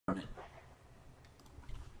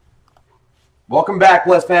Welcome back,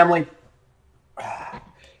 Bless family.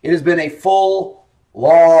 It has been a full,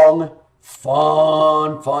 long,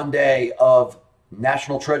 fun day of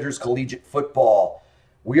National Treasures Collegiate Football.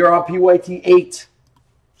 We are on PYT 8.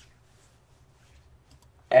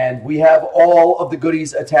 And we have all of the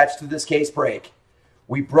goodies attached to this case break.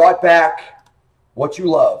 We brought back what you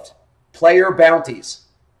loved. Player bounties.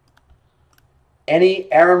 Any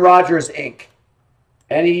Aaron Rodgers ink.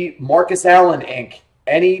 Any Marcus Allen ink.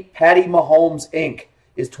 Any Patty Mahomes ink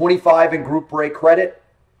is 25 in group break credit.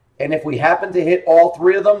 And if we happen to hit all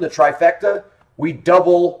three of them, the trifecta, we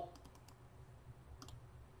double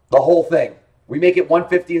the whole thing. We make it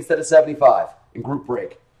 150 instead of 75 in group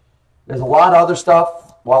break. There's a lot of other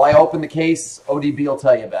stuff. While I open the case, ODB will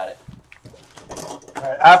tell you about it. All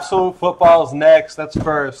right, Absolute Football is next. That's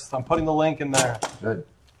first. I'm putting the link in there. Good.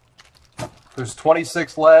 There's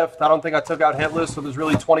 26 left. I don't think I took out hit list, so there's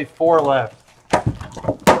really 24 left.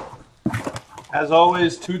 As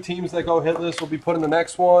always, 2 teams that go hitless will be put in the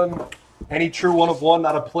next one. Any true 1 of 1,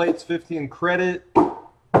 not a play, it's 50 in credit.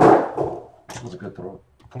 That was a good throw.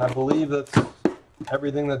 And I believe that's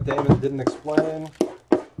everything that Damon didn't explain.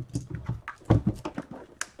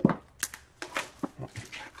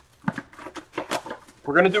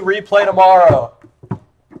 We're going to do replay tomorrow.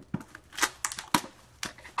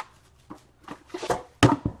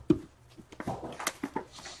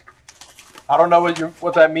 I don't know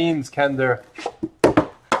what that means, Kender. You're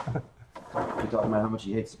talking about how much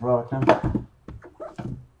he hates the product now?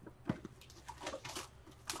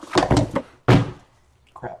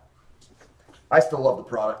 Crap. I still love the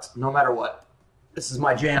product, no matter what. This is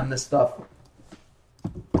my jam, this stuff.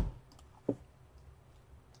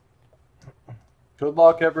 Good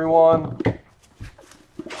luck, everyone.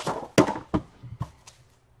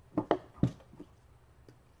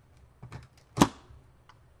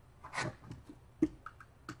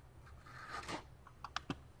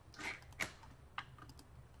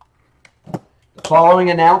 The following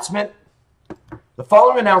announcement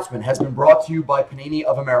has been brought to you by Panini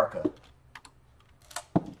of America.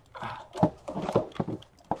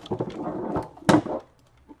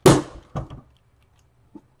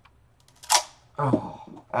 Oh,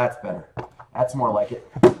 that's better. That's more like it.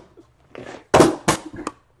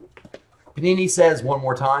 Panini says one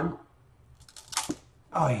more time.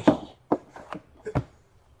 Oh,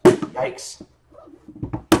 yikes.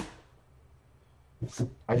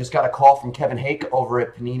 I just got a call from Kevin Hake over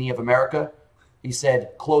at Panini of America. He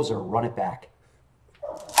said, closer, run it back.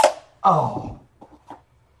 Oh.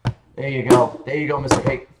 There you go. There you go, Mr.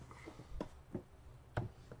 Hake.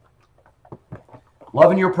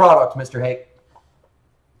 Loving your product, Mr. Hake.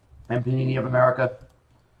 And Panini of America.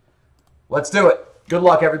 Let's do it. Good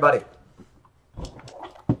luck, everybody.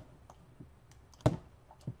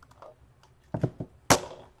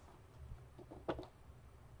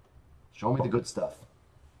 Show me the good stuff.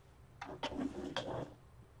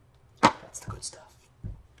 That's the good stuff.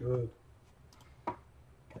 Good.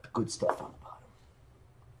 Got the good stuff on the bottom.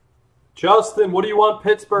 Justin, what do you want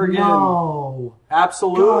Pittsburgh in? No.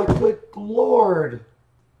 Absolute. God, good Lord.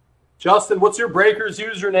 Justin, what's your Breakers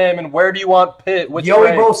username and where do you want Pitt? Which Joey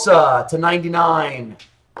rank? Bosa to 99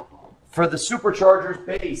 for the Superchargers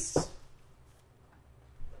base.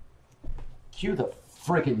 Cue the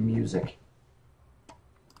friggin' music.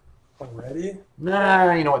 Ready?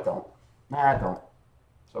 Nah, you know what? Don't. Nah, don't.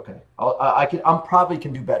 It's okay. I probably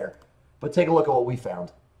can do better. But take a look at what we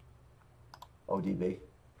found. ODB.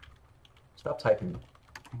 Stop typing.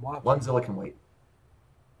 One Zilla can wait.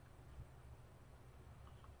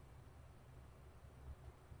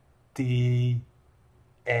 D-A-K.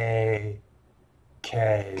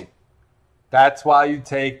 That's why you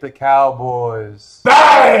take the Cowboys.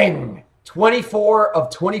 Bang! 24 of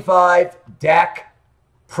 25 Dak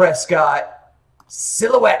Prescott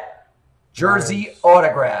silhouette jersey Nice.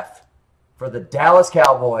 autograph for the Dallas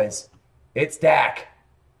Cowboys. It's Dak.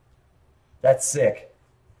 That's sick.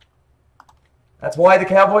 That's why the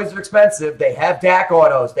Cowboys are expensive. They have Dak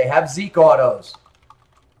autos. They have Zeke autos.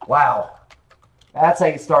 Wow. That's how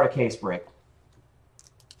you start a case break.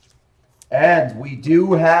 And we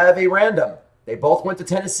do have a random. They both went to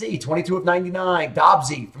Tennessee. 22 of 99.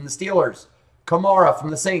 Dobbsy from the Steelers. Kamara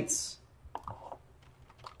from the Saints.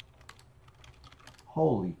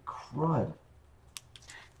 Holy crud.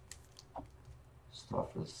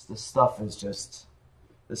 This stuff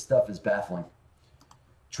is baffling.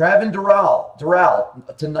 Travin Doral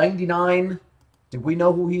to 99. Did we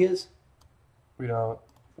know who he is? We don't.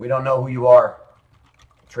 We don't know who you are.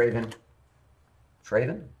 Traven?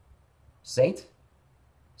 Saint?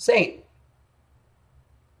 Saints.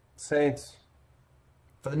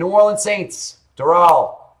 For the New Orleans Saints,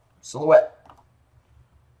 Doral, silhouette.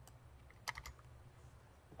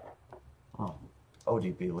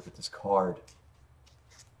 ODB, look at this card.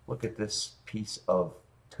 Look at this piece of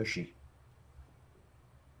tushy.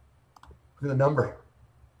 Look at the number.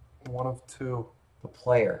 1 of 2. The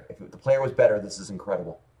player. If the player was better, this is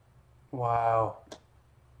incredible. Wow.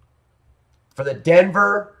 For the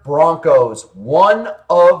Denver Broncos, 1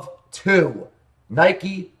 of 2.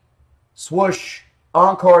 Nike, swoosh,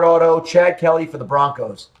 on-card auto, Chad Kelly for the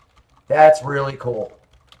Broncos. That's really cool.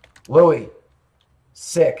 Louis,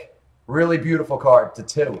 sick. Really beautiful card to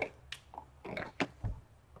 2.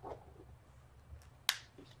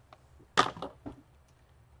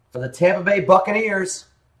 For the Tampa Bay Buccaneers,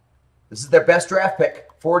 this is their best draft pick.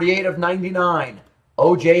 48 of 99.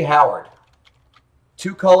 O.J. Howard.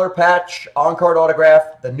 2-color patch, on-card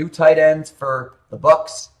autograph, the new tight end for the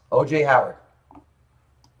Bucs, O.J. Howard.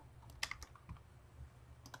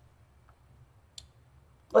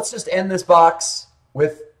 Let's just end this box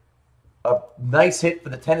with a nice hit for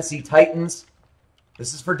the Tennessee Titans.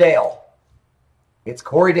 This is for Dale. It's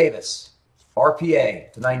Corey Davis,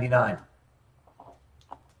 RPA to 99.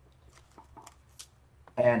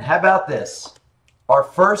 And how about this? Our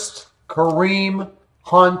first Kareem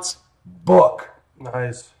Hunt book.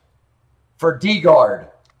 Nice. For D-Guard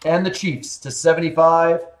and the Chiefs to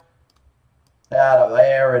 75.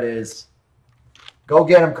 There it is. Go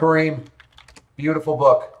get him, Kareem. Beautiful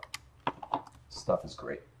book. Stuff is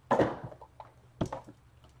great. All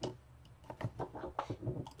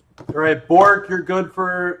right, Bork, you're good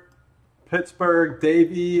for Pittsburgh.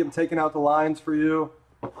 Davey, I'm taking out the lines for you.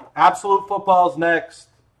 Absolute Football's next.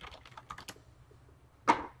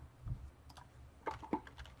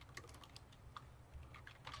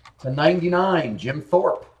 To 99, Jim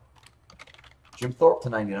Thorpe. Jim Thorpe to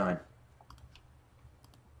 99.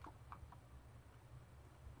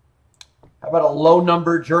 How about a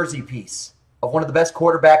low-number jersey piece of one of the best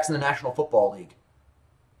quarterbacks in the National Football League?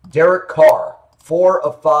 Derek Carr, 4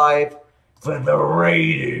 of 5 for the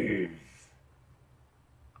Raiders.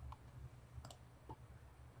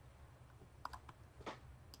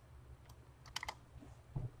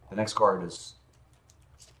 The next card is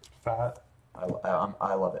Fat. I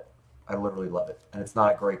love it. I literally love it. And it's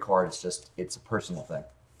not a great card. It's a personal thing.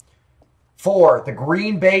 For the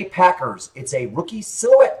Green Bay Packers, it's a rookie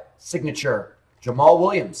silhouette signature. Jamal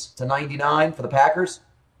Williams to 99 for the Packers.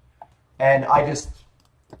 And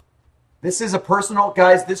this is a personal,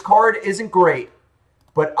 guys, this card isn't great,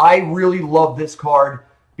 but I really love this card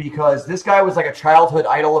because this guy was like a childhood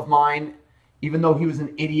idol of mine, even though he was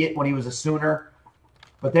an idiot when he was a Sooner.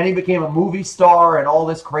 But then he became a movie star and all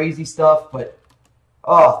this crazy stuff. But,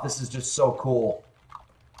 oh, this is just so cool.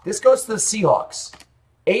 This goes to the Seahawks.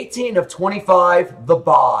 18 of 25, the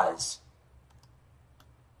Boz.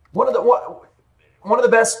 One of the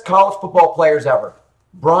best college football players ever.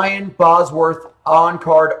 Brian Bosworth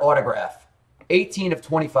on-card autograph. 18 of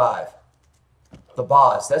 25. The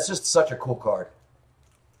Boz. That's just such a cool card.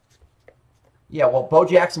 Yeah, well, Bo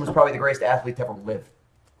Jackson was probably the greatest athlete to ever live.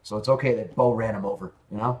 So it's okay that Bo ran him over,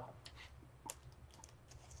 you know?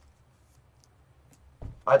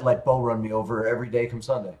 I'd let Bo run me over every day come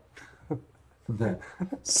Sunday.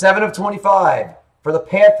 7 of 25. For the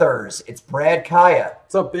Panthers, it's Brad Kaya.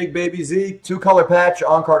 What's up, Big Baby Z? 2-color patch,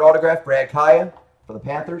 on-card autograph, Brad Kaya for the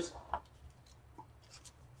Panthers.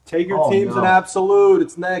 Take your teams in absolute.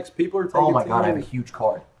 It's next. People are taking Oh, my teams. God, I have a huge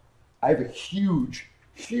card. I have a huge,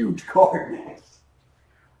 huge card next.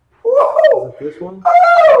 Whoa! Is it this one?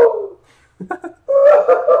 Oh!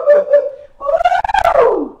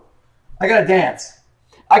 Oh! I gotta dance.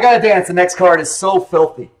 The next card is so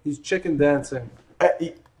filthy. He's chicken dancing.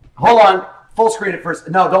 Hold on. Full screen it first.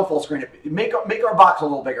 No, don't full screen it. Make our box a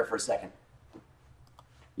little bigger for a second.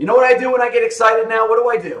 You know what I do when I get excited now? What do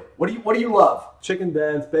I do? What do you love? Chicken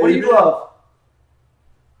dance, baby. What do you love?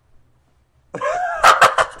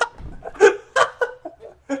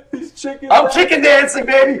 Chicken I'm chicken dancing,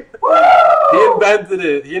 baby. Woo! He invented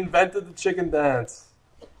it. He invented the chicken dance.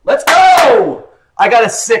 Let's go! I got a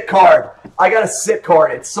sick card.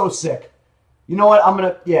 It's so sick. You know what? I'm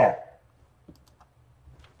going to wait.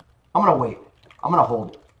 I'm going to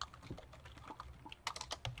hold it.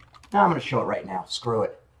 Now I'm going to show it right now. Screw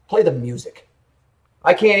it. Play the music.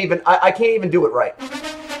 I can't even do it right. Look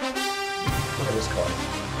at this card.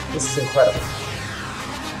 This is incredible.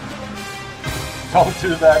 Don't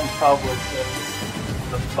do that in public.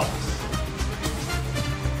 The bus.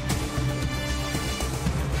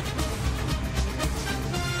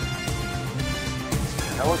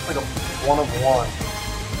 That looks like a 1 of 1.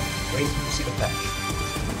 Wait till you see the patch.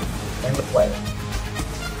 And the player.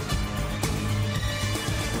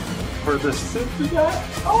 For the Cincinnati.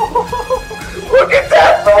 Oh, look at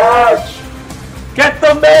that patch! get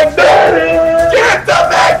the magnetic! Get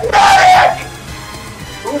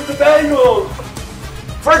Bengals.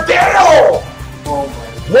 For Dale! Oh my.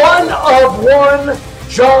 1 of 1,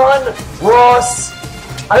 John Ross.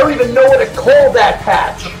 I don't even know what to call that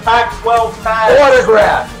patch. Pac-12 patch.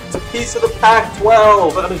 Autograph. It's a piece of the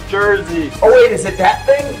Pac-12 on his jersey. Oh wait, is it that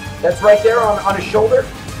thing? That's right there on his shoulder?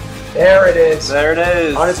 There it is. There it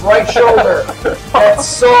is. On his right shoulder. That's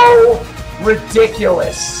so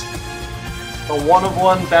ridiculous. The 1 of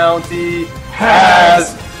 1 bounty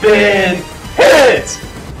has been hit.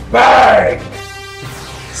 Bang!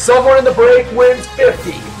 Someone in the break wins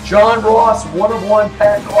 50. John Ross, 1 of 1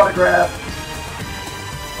 pack autograph.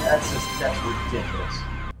 That's ridiculous.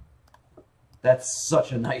 That's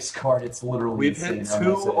such a nice card. It's literally We've insane hit how 2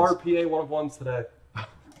 nice it is. RPA 1 of 1s today.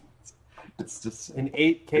 It's just in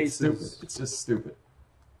 8 cases. It's just stupid.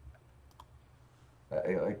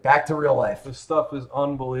 Like back to real life. This stuff is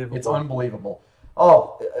unbelievable. It's unbelievable.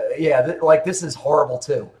 Oh, yeah, like this is horrible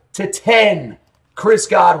too. /10, Chris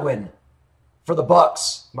Godwin for the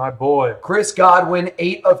Bucks. My boy. Chris Godwin,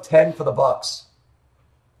 8 of 10 for the Bucks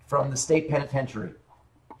from the state penitentiary.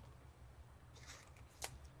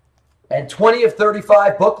 And 20 of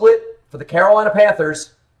 35 booklet for the Carolina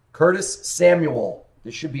Panthers, Curtis Samuel.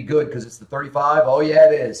 This should be good because it's the 35. Oh,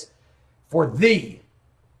 yeah, it is. For the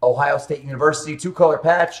Ohio State University, 2-color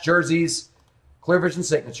patch, jerseys, clear vision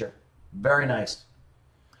signature. Very nice.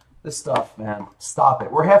 This stuff, man, stop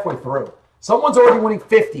it. We're halfway through. Someone's already winning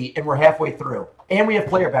 50, and we're halfway through. And we have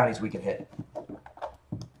player bounties we can hit.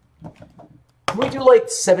 Can we do like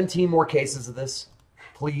 17 more cases of this,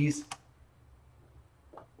 please?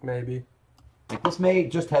 Maybe. Like, this may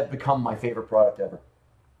just have become my favorite product ever.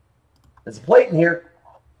 There's a plate in here.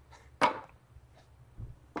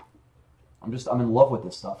 I'm in love with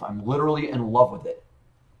this stuff. I'm literally in love with it.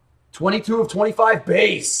 22 of 25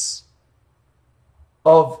 base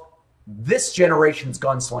of this generation's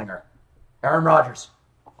gunslinger, Aaron Rodgers.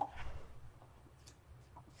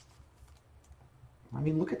 I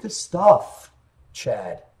mean, look at this stuff,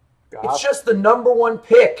 Chad. Goff. It's just the #1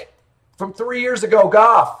 pick from 3 years ago,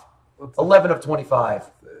 Goff. 11 of 25.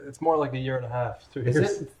 It's more like a year and a half. 2 years.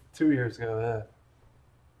 Is it? 2 years ago, yeah.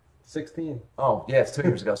 16. Oh, yeah, it's 2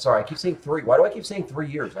 years ago. Sorry, I keep saying 3. Why do I keep saying 3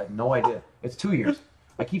 years? I have no idea. It's 2 years.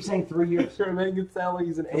 I keep saying 3 years. You're making it sound like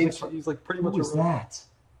he's an age. He's like pretty much. Who is that?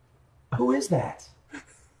 Who is that?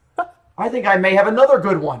 I think I may have another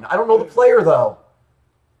good one. I don't know the player, though.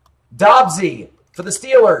 Dobbsy for the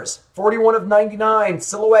Steelers. 41 of 99.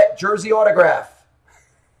 Silhouette jersey autograph.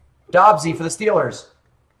 Dobbsy for the Steelers.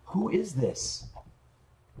 Who is this?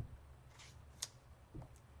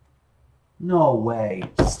 No way.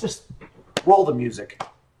 Just roll the music.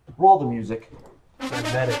 Roll the music.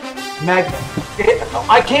 Magnetic.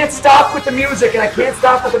 I can't stop with the music and I can't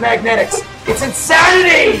stop with the magnetics. It's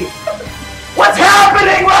insanity! What's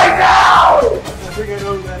happening right now?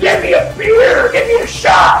 Give me a beer! Give me a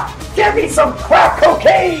shot! Give me some crack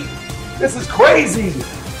cocaine! This is crazy!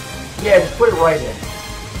 Yeah, just put it right in.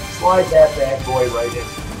 Slide that bad boy right in.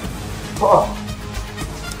 Oh.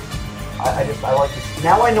 I like this.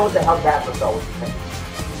 Now I know what the hell the backer felt with contenders.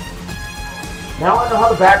 Now I know how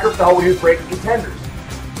the backer felt when he was breaking contenders.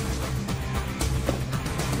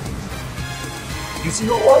 You see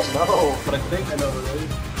who it was? No, but I think I know who it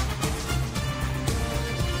is.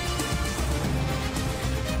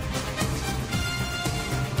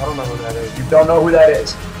 I don't know who that is. You don't know who that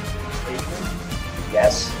is? Aikman?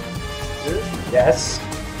 Yes. Really? Yes.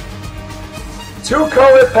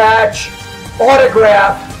 2-color patch,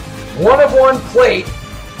 autograph, 1 of 1 plate,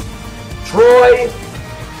 Troy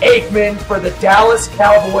Aikman for the Dallas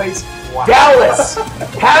Cowboys. Wow. Dallas,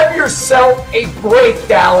 have yourself a break,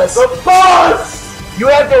 Dallas. The boss! You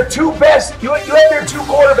have their 2 best, you have their 2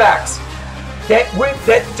 quarterbacks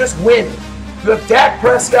that just win. You have Dak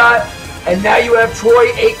Prescott, and now you have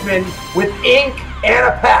Troy Aikman with ink and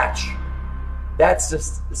a patch. This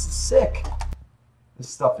is sick. This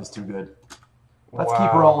stuff is too good. Let's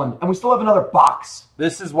keep rolling. And we still have another box.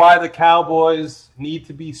 This is why the Cowboys need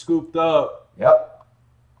to be scooped up. Yep.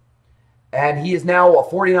 And he is now a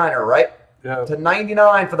 49er, right? Yeah. To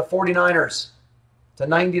 99 for the 49ers. To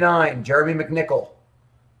 99, Jeremy McNichol.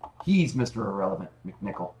 He's Mr. Irrelevant,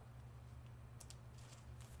 McNichol.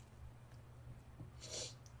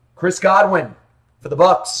 Chris Godwin for the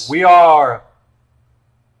Bucks. We are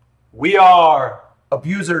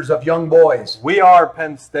Abusers of young boys. We are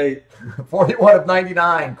Penn State. 41 of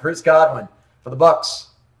 99, Chris Godwin for the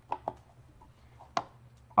Bucks.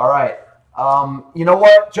 All right. You know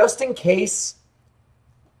what? Just in case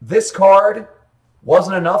this card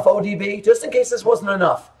wasn't enough, ODB, just in case this wasn't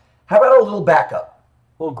enough, how about a little backup?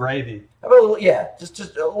 A little gravy. How about a little, yeah, just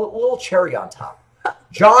a little cherry on top.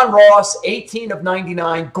 John Ross, 18 of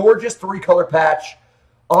 99. Gorgeous 3-color patch.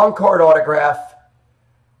 On-card autograph.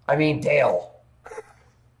 I mean, Dale.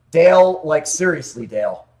 Dale, like, seriously,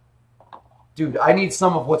 Dale. Dude, I need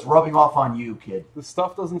some of what's rubbing off on you, kid. This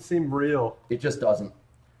stuff doesn't seem real. It just doesn't.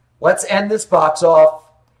 Let's end this box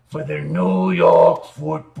off for the New York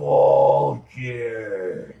Football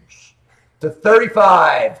Giants. To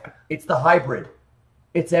 35, it's the hybrid.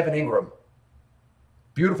 It's Evan Ingram.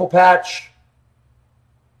 Beautiful patch.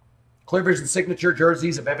 Clear Vision signature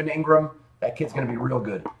jerseys of Evan Ingram. That kid's going to be real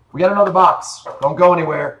good. We got another box. Don't go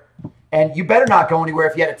anywhere. And you better not go anywhere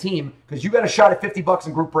if you had a team, because you got a shot at $50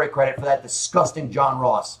 in group break credit for that disgusting John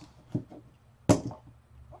Ross.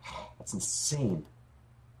 That's insane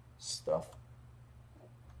stuff.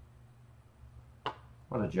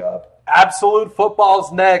 What a job. Absolute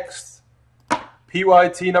Football's next.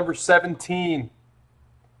 PYT number 17.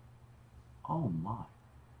 Oh, my.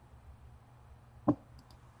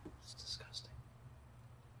 It's disgusting.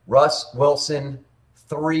 Russ Wilson,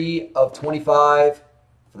 3 of 25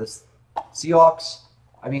 for this Seahawks.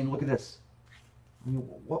 I mean, look at this. I mean,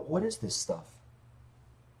 what is this stuff?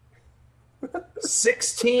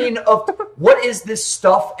 16 of... What is this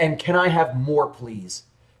stuff, and can I have more, please?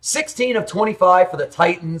 16 of 25 for the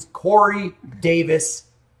Titans. Corey Davis.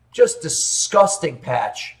 Just disgusting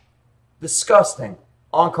patch. Disgusting.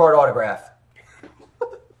 On-card autograph.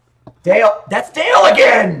 Dale. That's Dale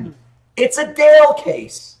again! It's a Dale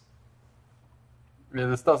case. Yeah,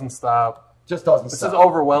 this doesn't stop. Just doesn't This stop. is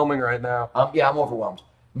overwhelming right now. Yeah, I'm overwhelmed.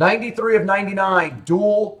 93 of 99.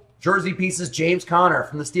 Dual jersey pieces. James Conner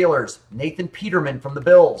from the Steelers. Nathan Peterman from the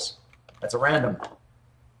Bills. That's a random.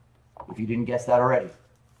 If you didn't guess that already.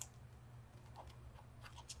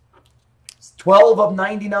 12 of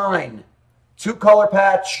 99. 2-color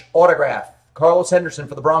patch autograph. Carlos Henderson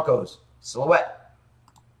for the Broncos. Silhouette.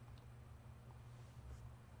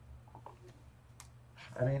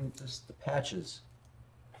 I mean, just the patches.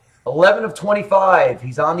 11 of 25.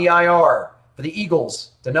 He's on the IR for the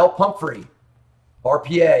Eagles. Donnell Pumphrey.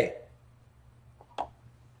 RPA.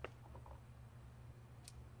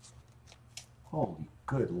 Holy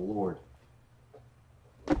good Lord.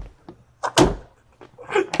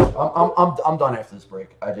 I'm done after this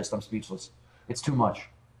break. I'm speechless. It's too much.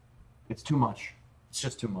 It's too much. It's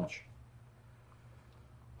just too much.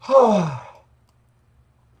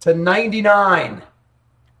 To 99.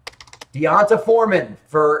 Deonta Foreman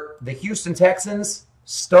for the Houston Texans.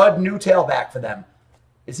 Stud new tailback for them.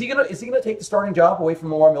 Is he gonna take the starting job away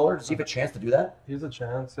from Lamar Miller? Does he have a chance to do that? He's a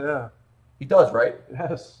chance, yeah. He does, right?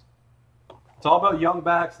 Yes. It's all about young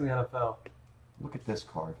backs in the NFL. Look at this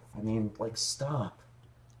card. I mean, like, stop.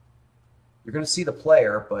 You're going to see the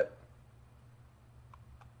player, but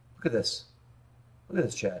look at this. Look at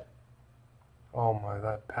this, Chad. Oh my,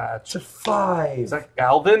 that patch. To 5. Is that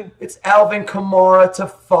Alvin? It's Alvin Kamara to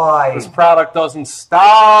 5. This product doesn't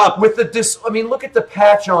stop. With the I mean, look at the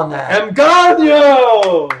patch on that.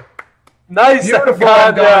 Emgaño! Nice, Beautiful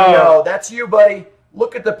Emgaño. That's you, buddy.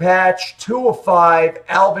 Look at the patch. 2 of 5.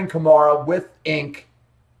 Alvin Kamara with ink.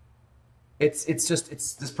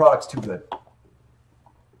 This product's too good.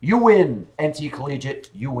 You win, NT Collegiate.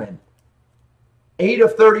 You win. 8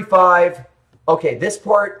 of 35. Okay, this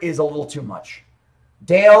part is a little too much.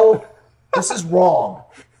 Dale, this is wrong.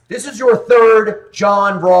 This is your 3rd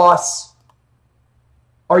John Ross.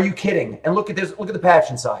 Are you kidding? And look at this. Look at the patch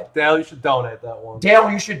inside. Dale, you should donate that one. Dale,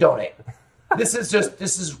 you should donate. This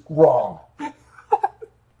is wrong.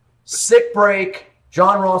 Sick break.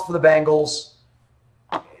 John Ross for the Bengals.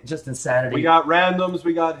 Just insanity. We got randoms.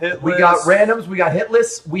 We got hit lists. We got randoms. We got hit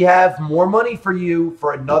lists. We have more money for you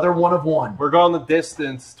for another 1 of 1. We're going the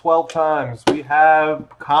distance 12 times. We have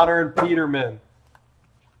Connor and Peterman.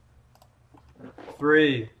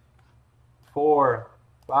 3, 4,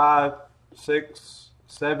 5, 6,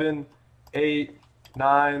 7, 8,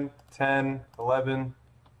 9, 10, 11,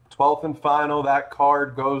 12th and final. That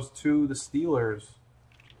card goes to the Steelers.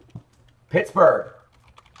 Pittsburgh.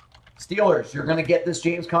 Steelers, you're going to get this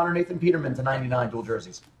James Conner, Nathan Peterman to 99 dual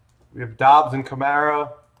jerseys. We have Dobbs and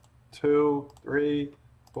Kamara. 2, 3,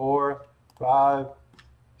 4, 5,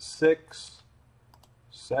 6,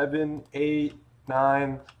 7, 8,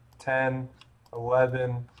 9, 10,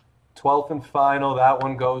 11, 12th and final. That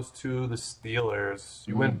one goes to the Steelers.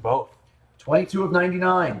 You win both. 22 of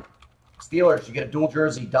 99. Steelers, you get a dual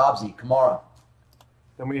jersey, Dobbsy, Kamara.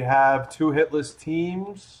 Then we have 2 hitless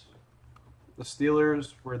teams. The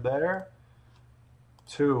Steelers were there.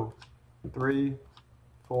 2, 3,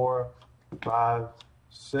 4, 5,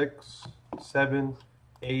 6, 7,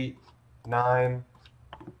 8, 9,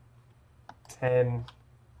 10,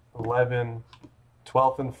 11,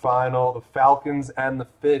 12th and final, the Falcons and the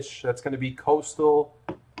Fish. That's going to be Coastal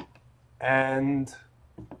and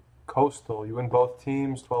Coastal. You win both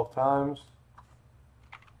teams 12 times.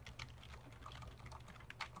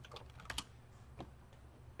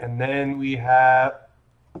 And then we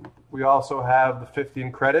also have the 50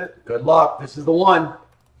 in credit. Good luck. This is the one.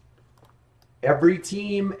 Every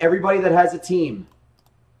team, everybody that has a team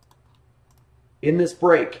in this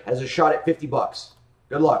break has a shot at $50.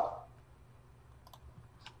 Good luck.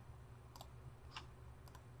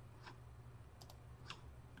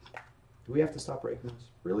 Do we have to stop breaking this?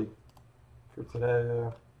 Really? For today,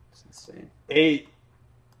 yeah. It's insane. 8,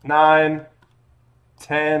 9,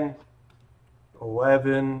 10,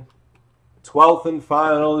 11, 12th and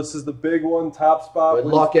final. This is the big one. Top spot. Good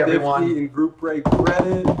luck, everyone. 50 in group break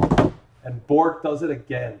credit. And Bork does it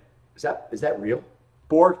again. Is that real?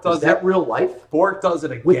 Bork does Is that real life? Bork does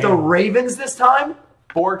it again. With the Ravens this time?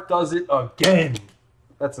 Bork does it again.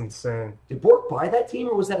 That's insane. Did Bork buy that team,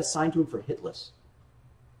 or was that assigned to him for hitless?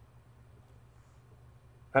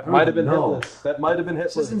 That might have been know. hitless. That might have been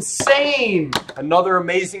hitless. This is insane. Another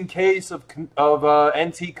amazing case of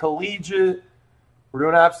NT Collegiate. We're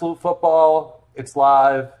doing absolute football. It's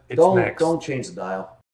live. It's next. Don't change the dial.